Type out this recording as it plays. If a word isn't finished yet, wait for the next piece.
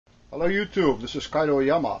Hello YouTube, this is Kaido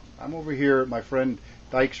Yama. I'm over here at my friend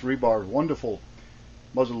Dykes Reber's wonderful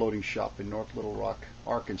muzzleloading shop in North Little Rock,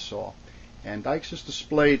 Arkansas. And Dykes has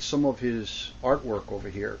displayed some of his artwork over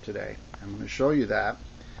here today. I'm going to show you that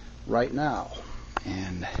right now.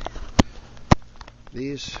 And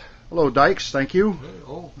these, hello Dykes, thank you. Hey,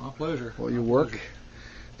 oh, my pleasure. For your work.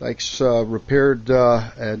 Dykes repaired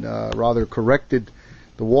and rather corrected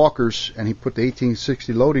the walkers, and he put the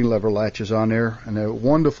 1860 loading lever latches on there, and a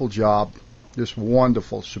wonderful job, just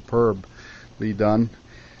wonderful, superbly done.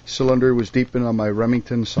 Cylinder was deepened on my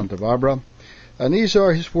Remington Santa Barbara, and these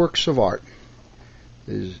are his works of art.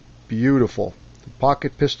 It is beautiful. The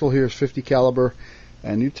pocket pistol here is 50 caliber,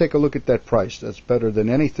 and you take a look at that price. That's better than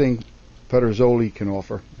anything Pedersoli can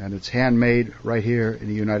offer, and it's handmade right here in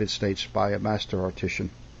the United States by a master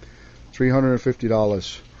artisan.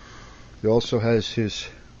 $350. He also has his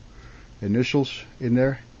initials in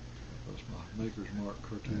there. That's my maker's mark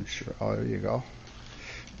cartoon. Sure. Oh, there you go.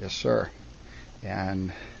 Yes, sir.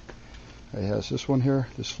 And he has this one here,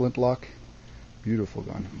 this flintlock. Beautiful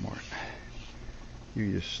gun, Martin.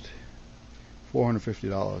 You just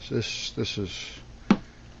 $450. This is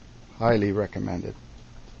highly recommended.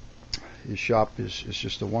 His shop is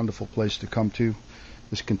just a wonderful place to come to.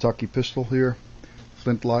 This Kentucky pistol here,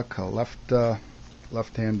 flintlock,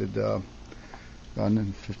 left-handed gun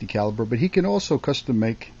and 50 caliber, but he can also custom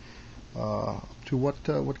make to what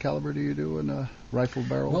caliber do you do in a rifle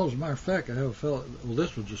barrel? Well, as a matter of fact, I have a fellow. Well,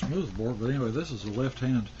 this was a smoothbore, but anyway, this is a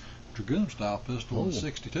left-hand dragoon style pistol in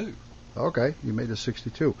 62. Okay, you made a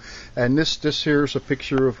 62, and this here is a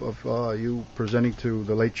picture of you presenting to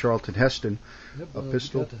the late Charlton Heston a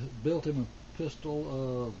pistol. Built him a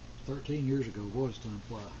pistol 13 years ago. Boy, it's time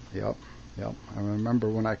fly. Yep. Yep, I remember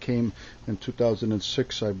when I came in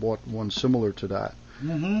 2006, I bought one similar to that.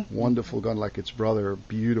 Wonderful gun like its brother,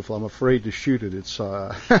 beautiful. I'm afraid to shoot it. It's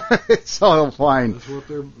it's all fine. That's what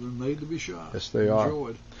they're made to be shot. Yes, they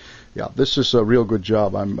Enjoyed. are. Yeah, this is a real good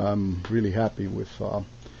job. I'm really happy with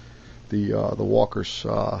the walkers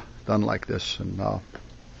done like this, and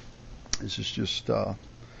this is just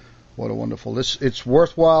what a wonderful. It's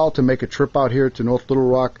worthwhile to make a trip out here to North Little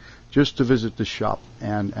Rock just to visit the shop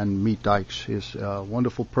and meet Dykes. He's a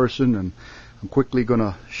wonderful person, and I'm quickly going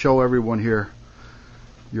to show everyone here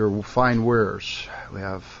your fine wares. We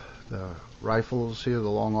have the rifles here, the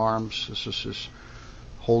long arms. This is his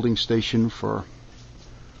holding station for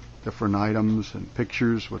different items and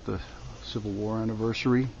pictures with the Civil War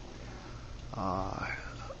anniversary.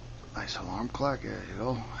 Nice alarm clock, there you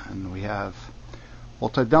go. And we have all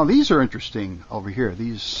type down. These are interesting over here.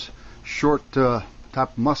 These short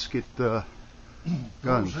top musket guns.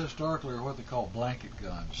 Those historically are what they call blanket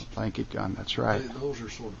guns. Blanket gun, that's right. Those are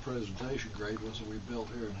sort of presentation grade ones that we built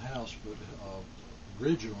here in house, but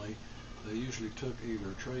originally they usually took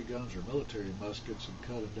either trade guns or military muskets and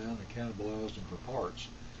cut them down and cannibalized them for parts.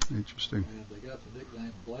 Interesting. And they got the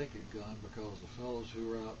nickname blanket gun because the fellows who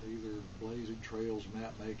were out either blazing trails,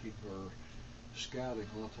 map making, or scouting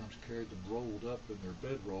a lot of times carried them rolled up in their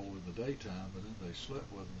bedroll in the daytime, and then they slept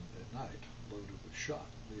with them at night, loaded with shot,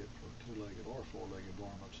 be it for two-legged or four-legged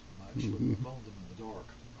varmints that might slip upon them in the dark.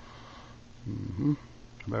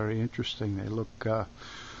 Very interesting. They look. And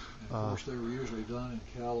of course, they were usually done in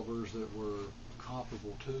calibers that were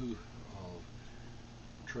comparable to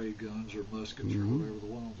trade guns or muskets or whatever. The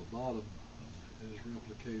one on the bottom is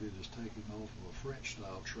replicated as taking off of a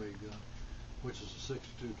French-style trade gun, which is a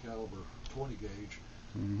 62 caliber 20 gauge.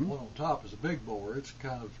 One on top is a big bore. It's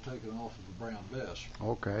kind of taken off of the Brown Bess.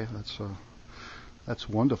 Okay, that's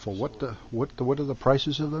wonderful. So, what are the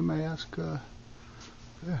prices of them, may I ask?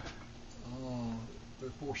 They're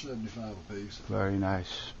 $4.75 a piece. Very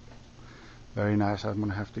nice. Very nice. I'm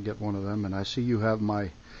gonna have to get one of them. And I see you have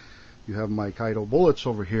my Kaido bullets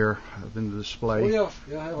over here in the display. Oh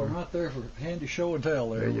yeah, I have them right there for handy show and tell.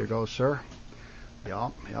 There you go, sir.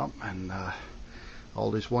 Yep, and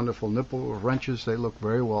all these wonderful nipple wrenches. They look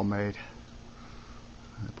very well made.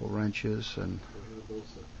 Nipple wrenches and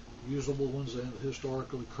both the usable ones and the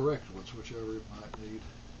historically correct ones, whichever it might need.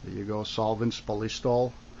 There you go, solvents,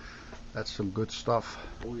 polystyrol. That's some good stuff.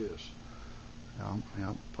 Oh yes.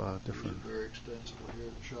 Different. Very extensively here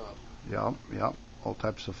at the shop. Yep. All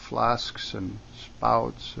types of flasks and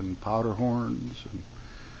spouts and powder horns and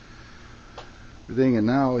everything. And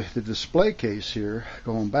now the display case here,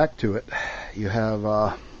 going back to it, you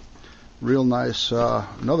have real nice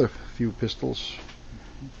another few pistols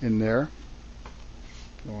in there.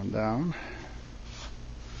 Going down.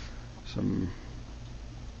 Some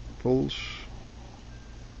pulls.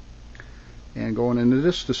 And going into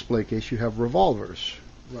this display case, you have revolvers.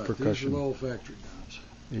 Right, Percussion. these are all factory guns.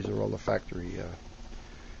 These are all the factory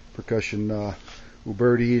Percussion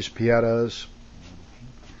Ubertis, Piettas,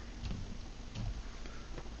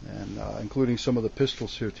 and including some of the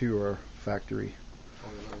pistols here too are factory. Oh,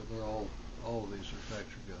 they're all of these are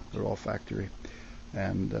factory guns. They're all factory,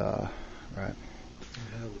 and right.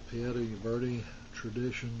 We have the Pietta, Uberti,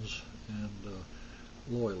 Traditions, and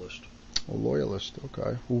Loyalist. Oh, Loyalist.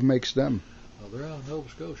 Okay, who makes them? They're out of Nova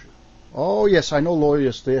Scotia. Oh yes, I know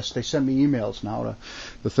Loyalist. Yes, they send me emails now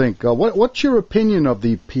to think. What's your opinion of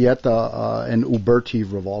the Pietta and Uberti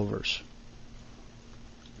revolvers?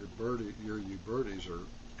 Your Ubertis are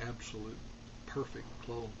absolute perfect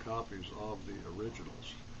clone copies of the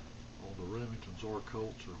originals on the Remingtons or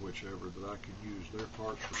Colts or whichever that I can use their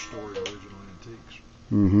parts for storing original antiques.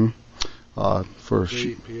 Mm-hmm. The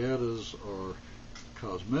Piettas are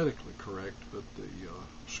cosmetically correct, but the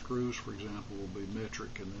screws, for example, will be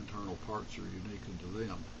metric and the internal parts are unique unto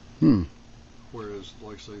them. Whereas,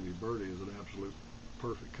 like say, the Uberti is an absolute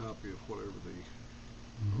perfect copy of whatever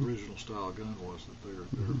the original style gun was that they're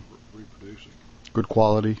reproducing. Good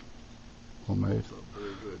quality, homemade.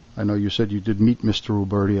 Very good. I know you said you did meet Mr.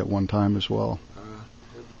 Uberti at one time as well. I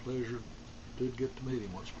had the pleasure, did get to meet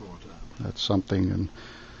him once upon a time. That's something. And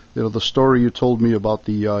you know, the story you told me about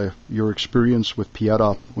the your experience with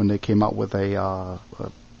Pietta when they came out with a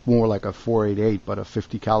more like a .488 but a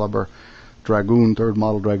 50 caliber Dragoon, third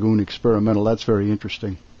model Dragoon experimental. That's very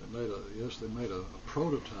interesting. They made a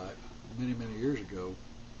prototype many years ago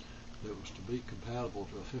that was to be compatible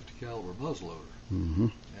to a 50 caliber muzzleloader. Mm-hmm.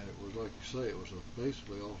 And it was, like you say, it was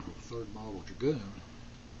basically off of a third model Dragoon,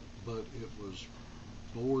 but it was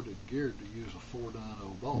bored and geared to use a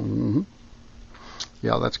 .490 ball. Mm-hmm.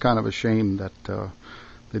 Yeah, that's kind of a shame that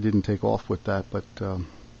they didn't take off with that. But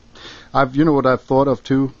you know what I've thought of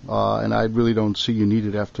too, and I really don't see you need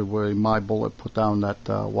it after where my bullet put down that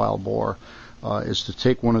wild boar, is to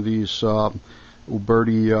take one of these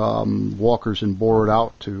Uberti walkers and bore it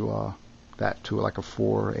out to like a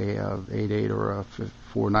 .488 or a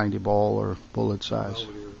 .490 ball or bullet size.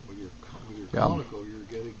 With your conical, you're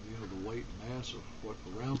getting the weight and mass of what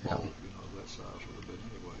the round ball that size would have been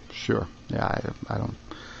anyway. Sure. Yeah, I don't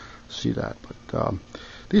see that. But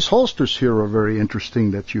these holsters here are very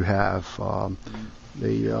interesting that you have.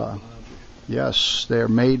 Yes, they're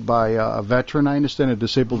made by a veteran, I understand, a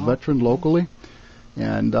disabled veteran locally.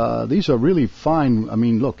 And these are really fine. I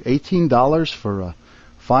mean, look, $18 for a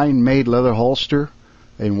fine made leather holster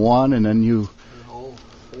in one, and then you oil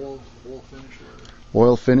finish leather.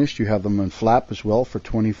 Oil finished. You have them in flap as well for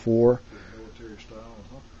 $24. Military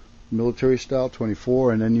style. Military style,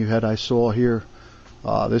 $24. And then I saw here,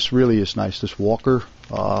 this really is nice. This Walker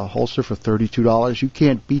holster for $32. You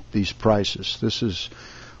can't beat these prices. This is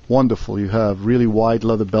wonderful. You have really wide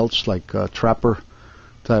leather belts like Trapper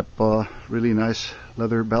type, really nice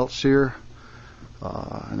leather belts here.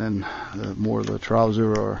 And then more of the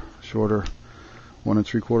trouser or shorter 1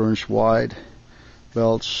 3/4 inch wide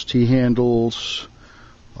belts, T-handles,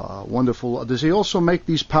 wonderful. Does he also make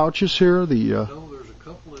these pouches here? No, there's a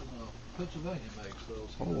couple in Pennsylvania makes those.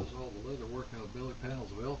 He does all the leather work out of belly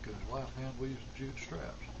panels of elk and his wife hand weaves and jute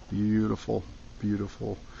straps. Beautiful,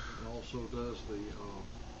 beautiful. He also does the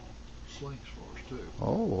slings for us too.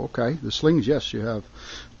 Oh, okay. The slings, yes, you have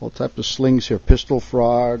all types of slings here, pistol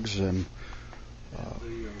frogs and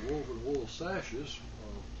the woven wool sashes.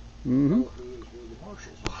 Mm-hmm. Who is with the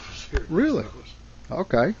marshal's office here. Really?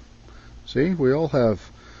 Okay. See, we all have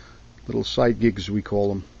little side gigs, we call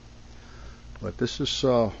them. But this is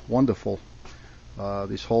wonderful.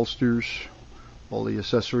 These holsters, all the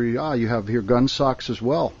accessory. You have here gun socks as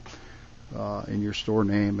well in your store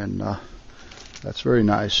name, and that's very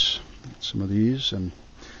nice. Some of these and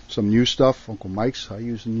some new stuff. Uncle Mike's, I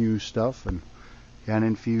use the new stuff, and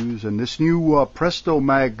Cannon Fuse, and this new Presto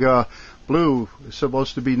Mag blue is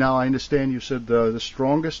supposed to be now, I understand you said the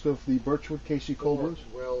strongest of the Birchwood KC Cold Blues?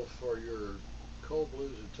 Well, for your cold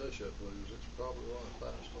blues and touch-up blues, it's probably one of the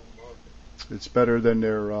finest on the market. It's better than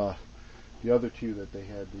their the other two that they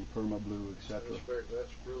had, the Perma Blue, etc.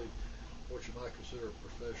 That's really what you might consider a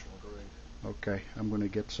professional grade. Okay, I'm going to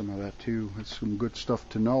get some of that too. It's some good stuff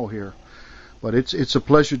to know here. But it's a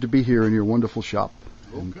pleasure to be here in your wonderful shop.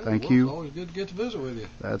 And thank you. It's always good to get to visit with you.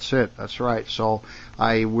 That's it. That's right. So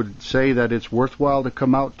I would say that it's worthwhile to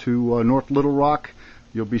come out to North Little Rock.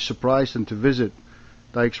 You'll be surprised, and to visit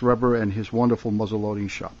Dykes Reber and his wonderful muzzleloading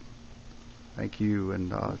shop. Thank you,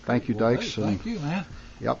 and thank you, Dykes. Hey, thank you, man.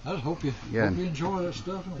 Yep. I just hope you enjoy that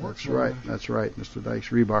stuff and work. That's right. That's right, Mr.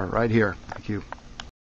 Dykes Reber, right here. Thank you.